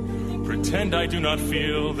slavery? Pretend I do not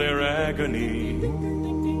feel their agony.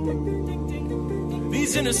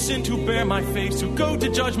 These innocent who bear my face, who go to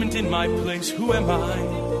judgment in my place, who am I?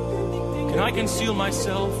 Can I conceal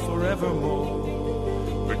myself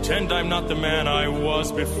forevermore? Pretend I'm not the man I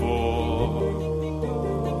was before.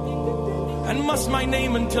 And must my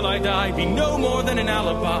name until I die be no more than an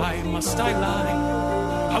alibi? Must I lie?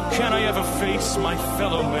 How can I ever face my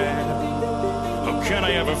fellow man? How can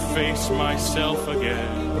I ever face myself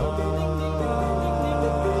again?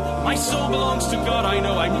 My soul belongs to God, I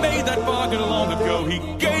know. I made that bargain long ago. He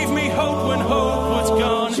gave me hope when hope was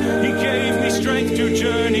gone. He gave me strength to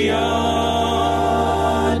journey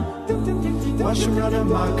on. Watch them run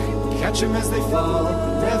amok, catch them as they fall.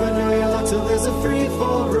 Never know your luck till there's a free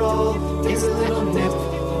fall roll. Here's a little nip,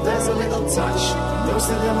 there's a little touch. Most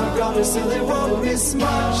of them are gone, so they won't miss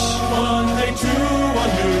much. One day to a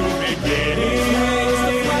new beginning.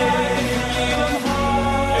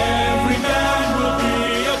 Every man will be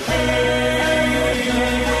a king.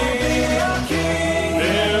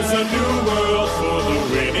 There's a new world for the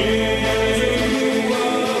winning.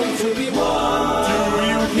 Do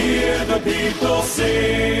you hear the people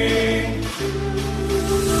sing?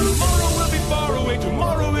 Tomorrow will be far away.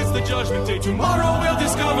 Tomorrow is the judgment day. Tomorrow we'll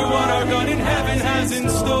discover what our God in heaven has in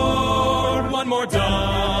store. One more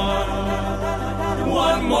dawn,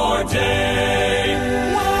 one more day,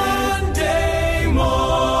 one day more.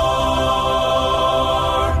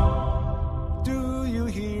 Do you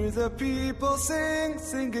hear the people sing,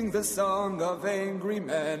 singing the song of angry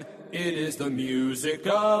men? It is the music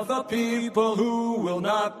of the people who will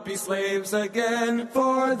not be slaves again.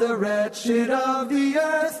 For the wretched of the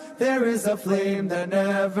earth, there is a flame that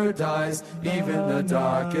never dies. Even the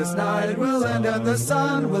darkest night will end and the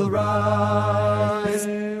sun will rise.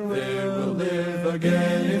 They will live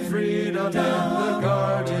again in freedom in the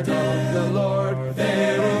garden of the Lord.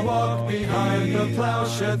 They will walk behind the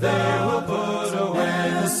plowshare. They will put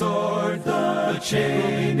away the sword. The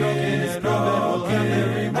chain will be broken,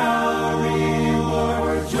 its broken, and every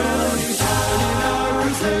reward. Will you join in our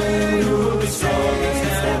crusade? Who will be strong and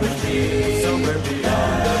stand with me? Somewhere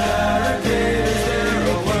beyond the barricade, is there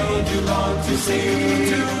a world you long to see?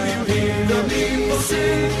 Do you hear the people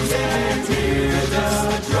sing? And hear the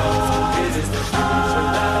drum. It is the future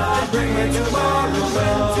that they bring when tomorrow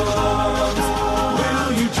comes.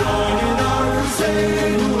 Will you join in our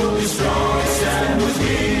crusade? Who will be strong and stand with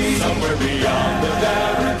me? Somewhere beyond the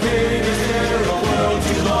barricade, is there a world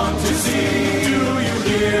you long to see? Do you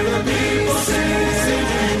hear the people sing?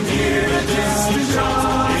 Do you hear the distant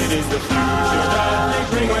drums? It is the future that they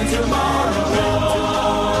bring when tomorrow comes.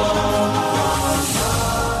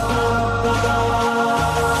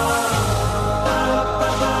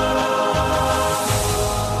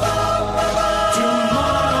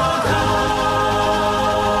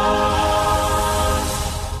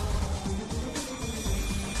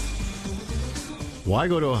 Why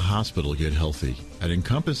go to a hospital to get healthy? At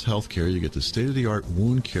Encompass Healthcare, you get the state-of-the-art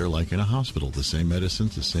wound care like in a hospital. The same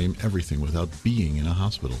medicines, the same everything without being in a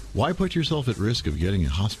hospital. Why put yourself at risk of getting a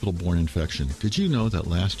hospital-borne infection? Did you know that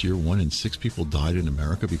last year 1 in 6 people died in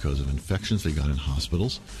America because of infections they got in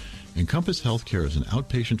hospitals? Encompass Healthcare is an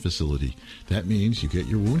outpatient facility. That means you get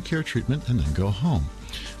your wound care treatment and then go home.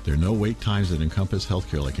 There are no wait times that Encompass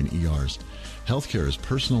Healthcare like in ERs. Healthcare is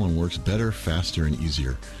personal and works better, faster, and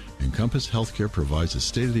easier. Encompass Healthcare provides a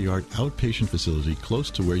state-of-the-art outpatient facility close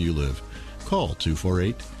to where you live. Call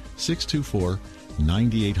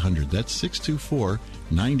 248-624-9800. That's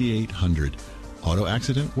 624-9800. Auto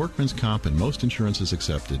accident, workman's comp, and most insurance is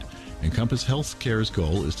accepted. Encompass Healthcare's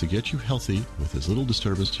goal is to get you healthy with as little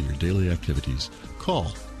disturbance to your daily activities.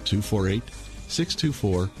 Call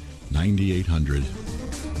 248-624-9800.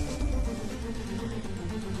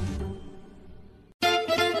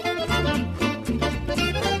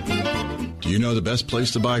 Do you know the best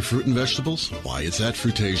place to buy fruit and vegetables? Why, it's at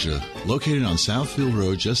Fruitasia. Located on Southfield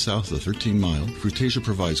Road, just south of the 13 Mile, Fruitasia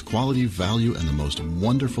provides quality, value, and the most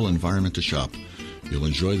wonderful environment to shop. You'll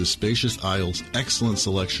enjoy the spacious aisles, excellent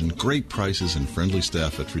selection, great prices, and friendly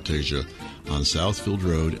staff at Fruitasia on Southfield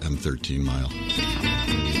Road and 13 Mile.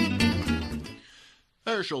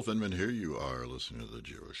 Herschel Finman here. You are listening to the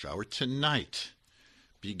Jewish Hour. Tonight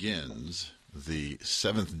begins the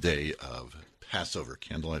 7th day of Passover.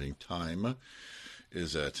 Candlelighting time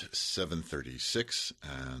is at 7:36,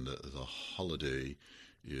 and the holiday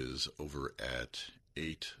is over at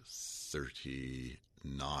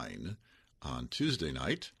 8:39 on Tuesday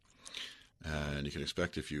night. And you can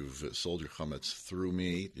expect, if you've sold your chametz through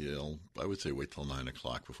me, I would say wait till 9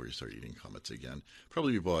 o'clock before you start eating chametz again.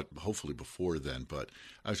 Probably be bought hopefully before then, but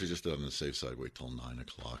actually just on the safe side, wait till 9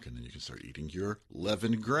 o'clock, and then you can start eating your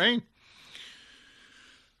leavened grain.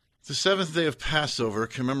 The 7th day of Passover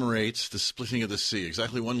commemorates the splitting of the sea,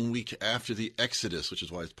 exactly 1 week after the Exodus, which is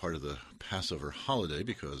why it's part of the Passover holiday,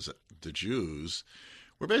 because the Jews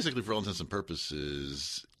were basically, for all intents and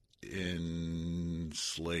purposes,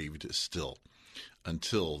 enslaved still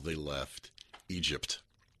until they left Egypt.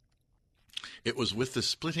 It was with the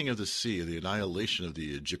splitting of the sea, the annihilation of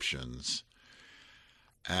the Egyptians,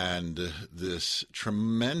 and this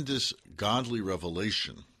tremendous godly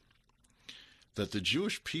revelation that the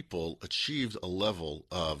Jewish people achieved a level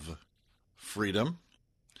of freedom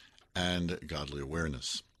and godly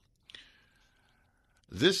awareness.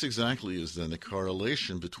 This exactly is then the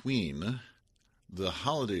correlation between the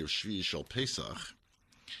holiday of Shvi Shel Pesach,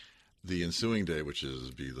 the ensuing day, which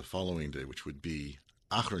is be the following day, which would be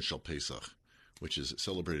Achron Shel Pesach, which is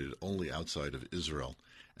celebrated only outside of Israel,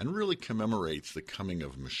 and really commemorates the coming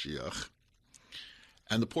of Mashiach,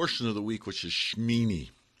 and the portion of the week which is Shmini.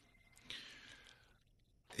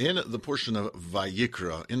 In the portion of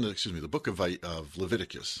Vayikra, the book of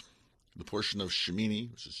Leviticus, the portion of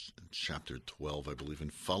Shemini, which is in chapter 12, I believe,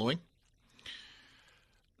 and following,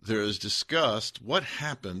 there is discussed what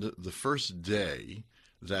happened the first day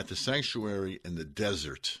that the sanctuary in the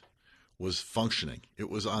desert was functioning. It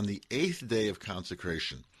was on the 8th day of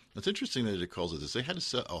consecration. It's interesting that it calls it this. They had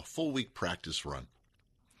a full week practice run.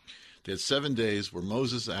 They had 7 days where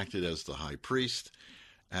Moses acted as the high priest,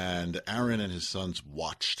 and Aaron and his sons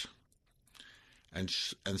watched and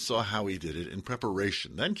saw how he did it in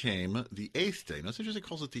preparation. Then came the 8th day. Now, it's interesting it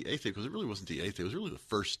calls it the 8th day because it really wasn't the 8th day. It was really the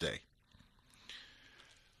first day.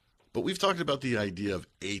 But we've talked about the idea of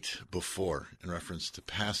 8 before in reference to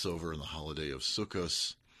Passover and the holiday of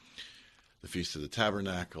Sukkot, the Feast of the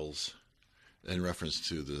Tabernacles, in reference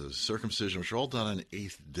to the circumcision, which are all done on the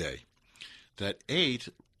 8th day. That 8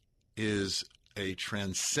 is a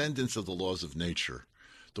transcendence of the laws of nature.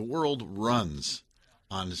 The world runs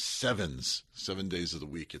on 7 days of the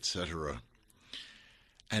week, etc.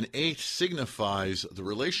 And 8 signifies the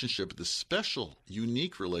relationship, the special,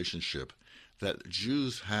 unique relationship that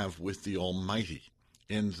Jews have with the Almighty,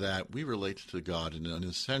 in that we relate to God in an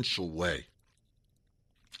essential way.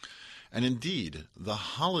 And indeed, the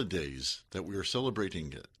holidays that we are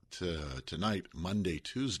celebrating tonight, Monday,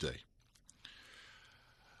 Tuesday,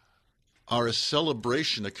 are a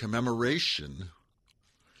celebration, a commemoration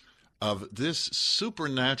of this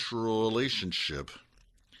supernatural relationship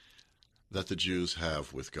that the Jews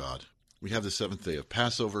have with God. We have the 7th day of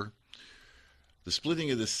Passover. The splitting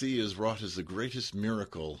of the sea is wrought as the greatest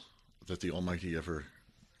miracle that the Almighty ever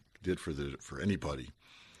did for anybody,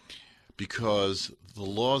 because the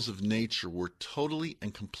laws of nature were totally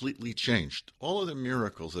and completely changed. All of the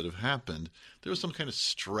miracles that have happened, there was some kind of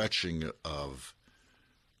stretching of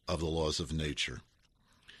the laws of nature.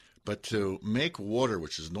 But to make water,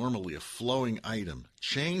 which is normally a flowing item,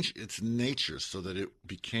 change its nature so that it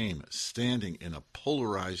became standing in a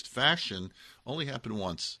polarized fashion only happened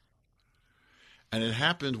once. And it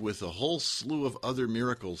happened with a whole slew of other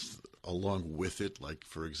miracles along with it, like,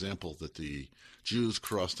 for example, that the Jews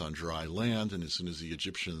crossed on dry land, and as soon as the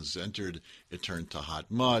Egyptians entered, it turned to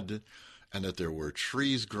hot mud. and that there were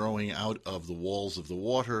trees growing out of the walls of the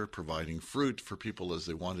water, providing fruit for people as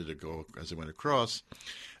they wanted to go, as they went across.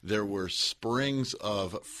 There were springs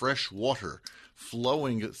of fresh water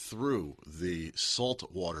flowing through the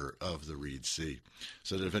salt water of the Reed Sea,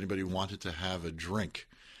 so that if anybody wanted to have a drink,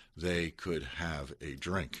 they could have a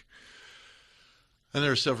drink. And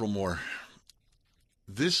there are several more.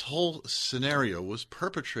 This whole scenario was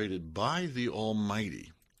perpetrated by the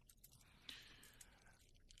Almighty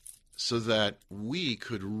so that we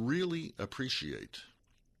could really appreciate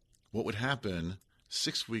what would happen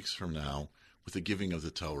 6 weeks from now with the giving of the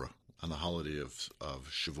Torah on the holiday of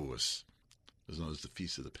Shavuos, as known as the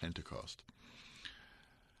Feast of the Pentecost.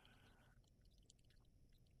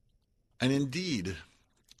 And indeed,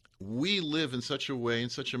 we live in such a way, in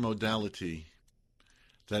such a modality,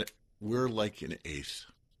 that we're like an eighth.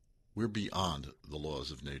 We're beyond the laws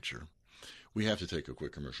of nature. We have to take a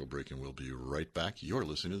quick commercial break, and we'll be right back. You're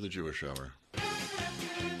listening to The Jewish Hour.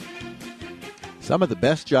 Some of the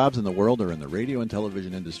best jobs in the world are in the radio and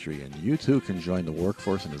television industry, and you too can join the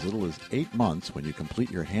workforce in as little as 8 months when you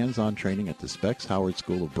complete your hands-on training at the Specs Howard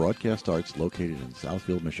School of Broadcast Arts located in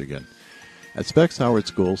Southfield, Michigan. At Specs Howard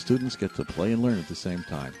School, students get to play and learn at the same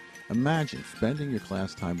time. Imagine spending your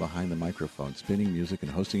class time behind the microphone, spinning music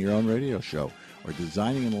and hosting your own radio show, or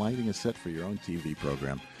designing and lighting a set for your own TV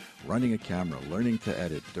program, running a camera, learning to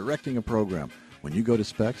edit, directing a program. When you go to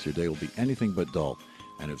Specs, your day will be anything but dull.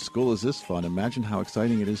 And if school is this fun, imagine how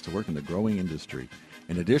exciting it is to work in the growing industry.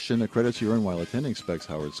 In addition, the credits you earn while attending Specs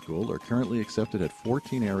Howard School are currently accepted at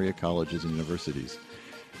 14 area colleges and universities.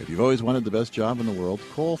 If you've always wanted the best job in the world,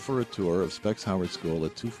 call for a tour of Specs Howard School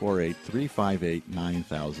at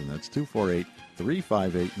 248-358-9000. That's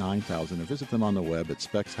 248-358-9000. Or visit them on the web at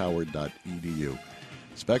specshoward.edu.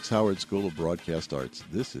 Specs Howard School of Broadcast Arts.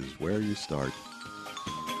 This is where you start.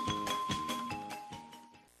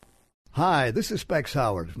 Hi, this is Specs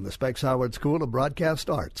Howard from the Specs Howard School of Broadcast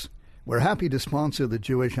Arts. We're happy to sponsor the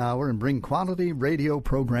Jewish Hour and bring quality radio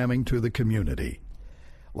programming to the community.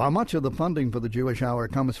 While much of the funding for the Jewish Hour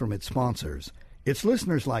comes from its sponsors, it's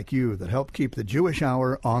listeners like you that help keep the Jewish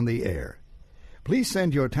Hour on the air. Please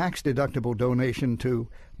send your tax-deductible donation to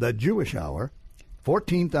The Jewish Hour,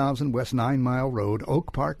 14,000 West 9 Mile Road,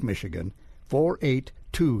 Oak Park, Michigan,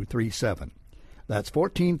 48237. That's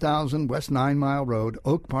 14,000 West 9 Mile Road,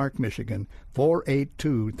 Oak Park, Michigan,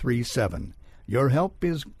 48237. Your help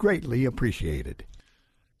is greatly appreciated.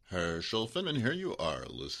 Herschel Finman here. You are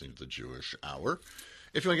listening to The Jewish Hour.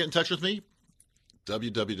 If you want to get in touch with me,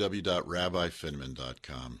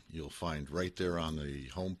 www.rabbifinman.com. You'll find right there on the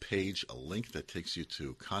home page a link that takes you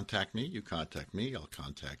to contact me. You contact me, I'll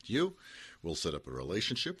contact you. We'll set up a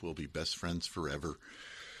relationship. We'll be best friends forever.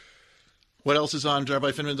 What else is on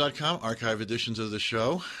rabbifinman.com? Archive editions of the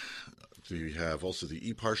show. We have also the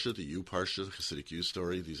E-Parsha, the U-Parsha, the Hasidic U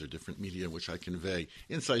story. These are different media in which I convey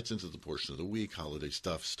insights into the portion of the week, holiday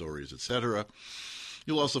stuff, stories, etc.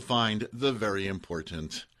 You'll also find the very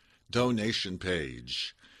important donation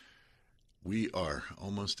page. We are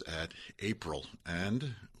almost at April,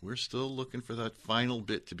 and we're still looking for that final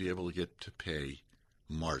bit to be able to get to pay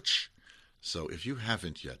March. So if you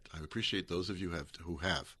haven't yet, I appreciate those of you who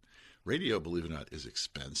have. Radio, believe it or not, is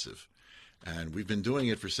expensive, and we've been doing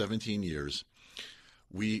it for 17 years.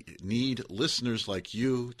 We need listeners like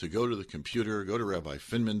you to go to the computer, go to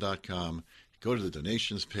rabbifinman.com, go to the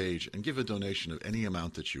donations page, and give a donation of any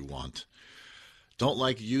amount that you want. Don't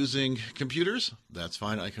like using computers? That's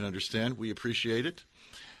fine. I can understand. We appreciate it.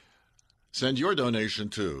 Send your donation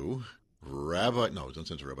to don't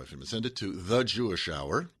send it to Rabbi Finman. Send it to The Jewish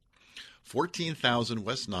Hour, 14,000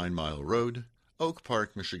 West 9 Mile Road, Oak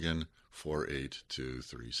Park, Michigan,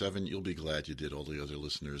 48237. You'll be glad you did. All the other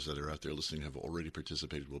listeners that are out there listening have already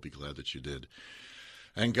participated. We'll be glad that you did.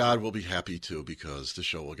 And God will be happy, too, because the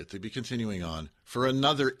show will get to be continuing on for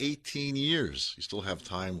another 18 years. You still have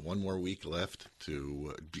time, one more week left,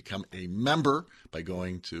 to become a member by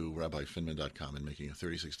going to rabbifinman.com and making a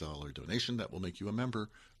 $36 donation. That will make you a member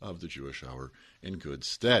of the Jewish Hour in good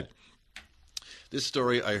stead. This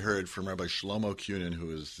story I heard from Rabbi Shlomo Kunin,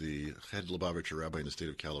 who is the head Lubavitcher rabbi in the state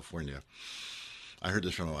of California. I heard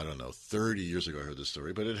this from him, 30 years ago I heard this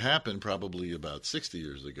story, but it happened probably about 60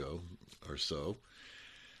 years ago or so.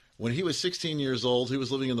 When he was 16 years old, he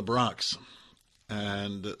was living in the Bronx,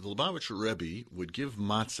 and the Lubavitcher Rebbe would give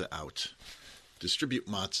matzah out, distribute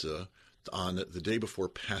matzah on the day before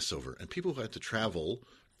Passover, and people who had to travel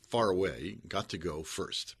far away got to go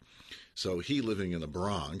first. So he, living in the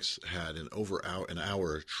Bronx, had an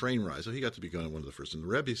hour train ride, so he got to be going one of the first. And the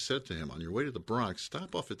Rebbe said to him, on your way to the Bronx,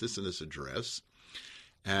 stop off at this and this address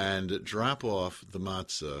and drop off the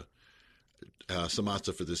matzah some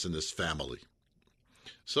matzah for this and this family.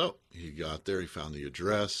 So he got there, he found the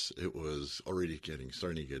address. It was already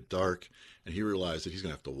starting to get dark, and he realized that he's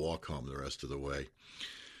going to have to walk home the rest of the way.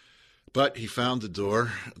 But he found the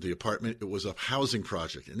door, the apartment. It was a housing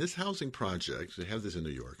project. And this housing project, they have this in New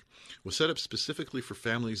York, was set up specifically for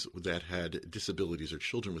families that had disabilities or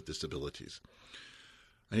children with disabilities.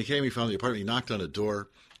 And he came, he found the apartment, he knocked on a door.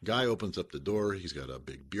 Guy opens up the door. He's got a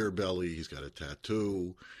big beer belly. He's got a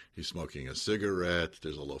tattoo. He's smoking a cigarette.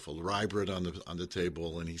 There's a loaf of rye bread on the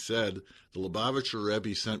table. And he said, the Lubavitcher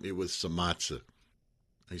Rebbe sent me with some matzah.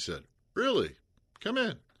 He said, really? Come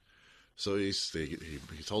in. So he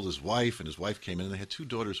told his wife, and his wife came in, and they had 2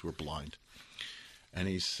 daughters who were blind. And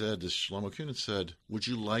he said, this Shlomo Kunin said, would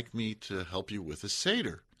you like me to help you with a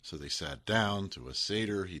Seder? So they sat down to a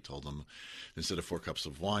Seder. He told them, instead of 4 cups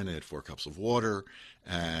of wine, they had 4 cups of water.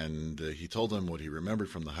 And he told them what he remembered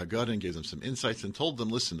from the Haggadah and gave them some insights and told them,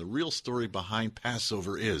 listen, the real story behind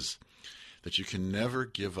Passover is that you can never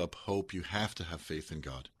give up hope. You have to have faith in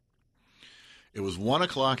God. It was 1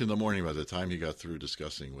 o'clock in the morning by the time he got through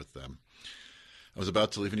discussing with them. I was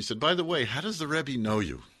about to leave, and he said, by the way, how does the Rebbe know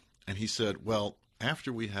you? And he said, well,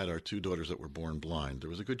 after we had our 2 daughters that were born blind, there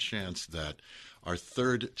was a good chance that our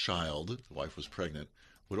 3rd child, the wife was pregnant,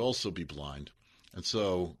 would also be blind. And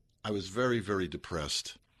so I was very, very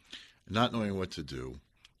depressed, not knowing what to do.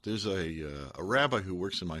 There's a rabbi who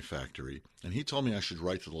works in my factory, and he told me I should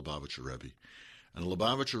write to the Lubavitcher Rebbe. And the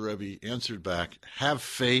Lubavitcher Rebbe answered back, have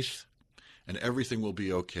faith, and everything will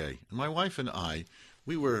be okay. And my wife and I,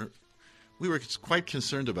 we were quite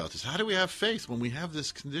concerned about this. How do we have faith when we have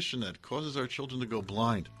this condition that causes our children to go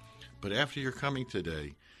blind? But after your coming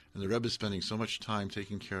today, and the Rebbe is spending so much time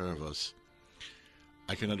taking care of us,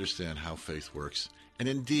 I can understand how faith works. And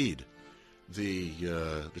indeed, the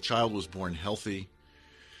child was born healthy.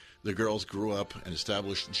 The girls grew up and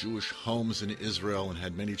established Jewish homes in Israel and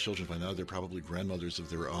had many children. By now, they're probably grandmothers of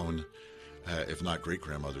their own, if not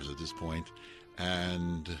great-grandmothers at this point.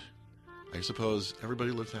 And I suppose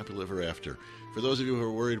everybody lived happily ever after. For those of you who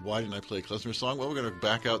are worried, why didn't I play a klezmer song? Well, we're going to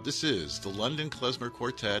back out. This is the London Klezmer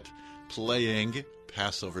Quartet playing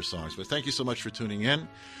Passover songs. But thank you so much for tuning in.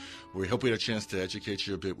 We hope we had a chance to educate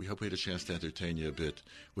you a bit. We hope we had a chance to entertain you a bit.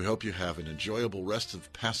 We hope you have an enjoyable rest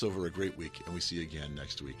of Passover, a great week, and we see you again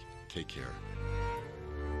next week. Take care.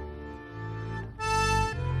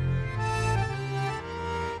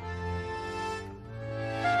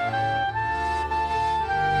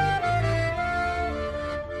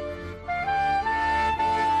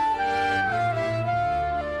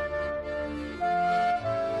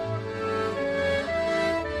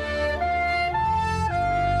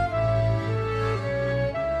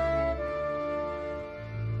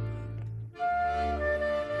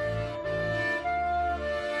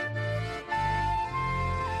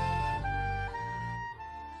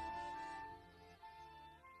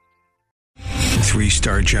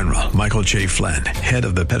 3-star General Michael J. Flynn, head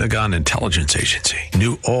of the Pentagon Intelligence Agency,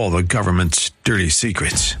 knew all the government's dirty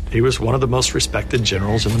secrets. He was one of the most respected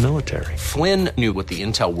generals in the military. Flynn knew what the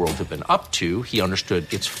intel world had been up to. He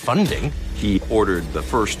understood its funding. He ordered the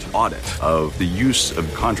first audit of the use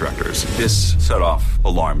of contractors. This set off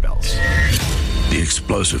alarm bells. The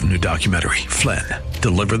explosive new documentary, Flynn,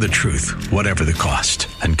 Deliver the Truth, Whatever the Cost,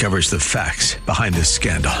 uncovers the facts behind this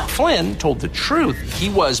scandal. Flynn told the truth. He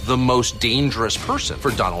was the most dangerous person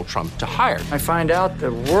for Donald Trump to hire. I find out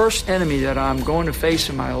the worst enemy that I'm going to face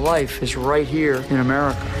in my life is right here in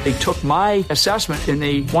America. They took my assessment and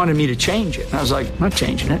they wanted me to change it. And I was like, I'm not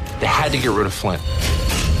changing it. They had to get rid of Flynn.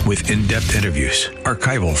 With in-depth interviews,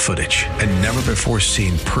 archival footage, and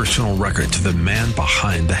never-before-seen personal records of the man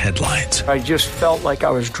behind the headlines. I just felt like I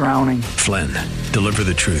was drowning. Flynn, Deliver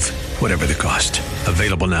the Truth, Whatever the Cost.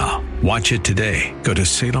 Available now. Watch it today. Go to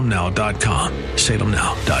salemnow.com.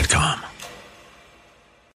 salemnow.com.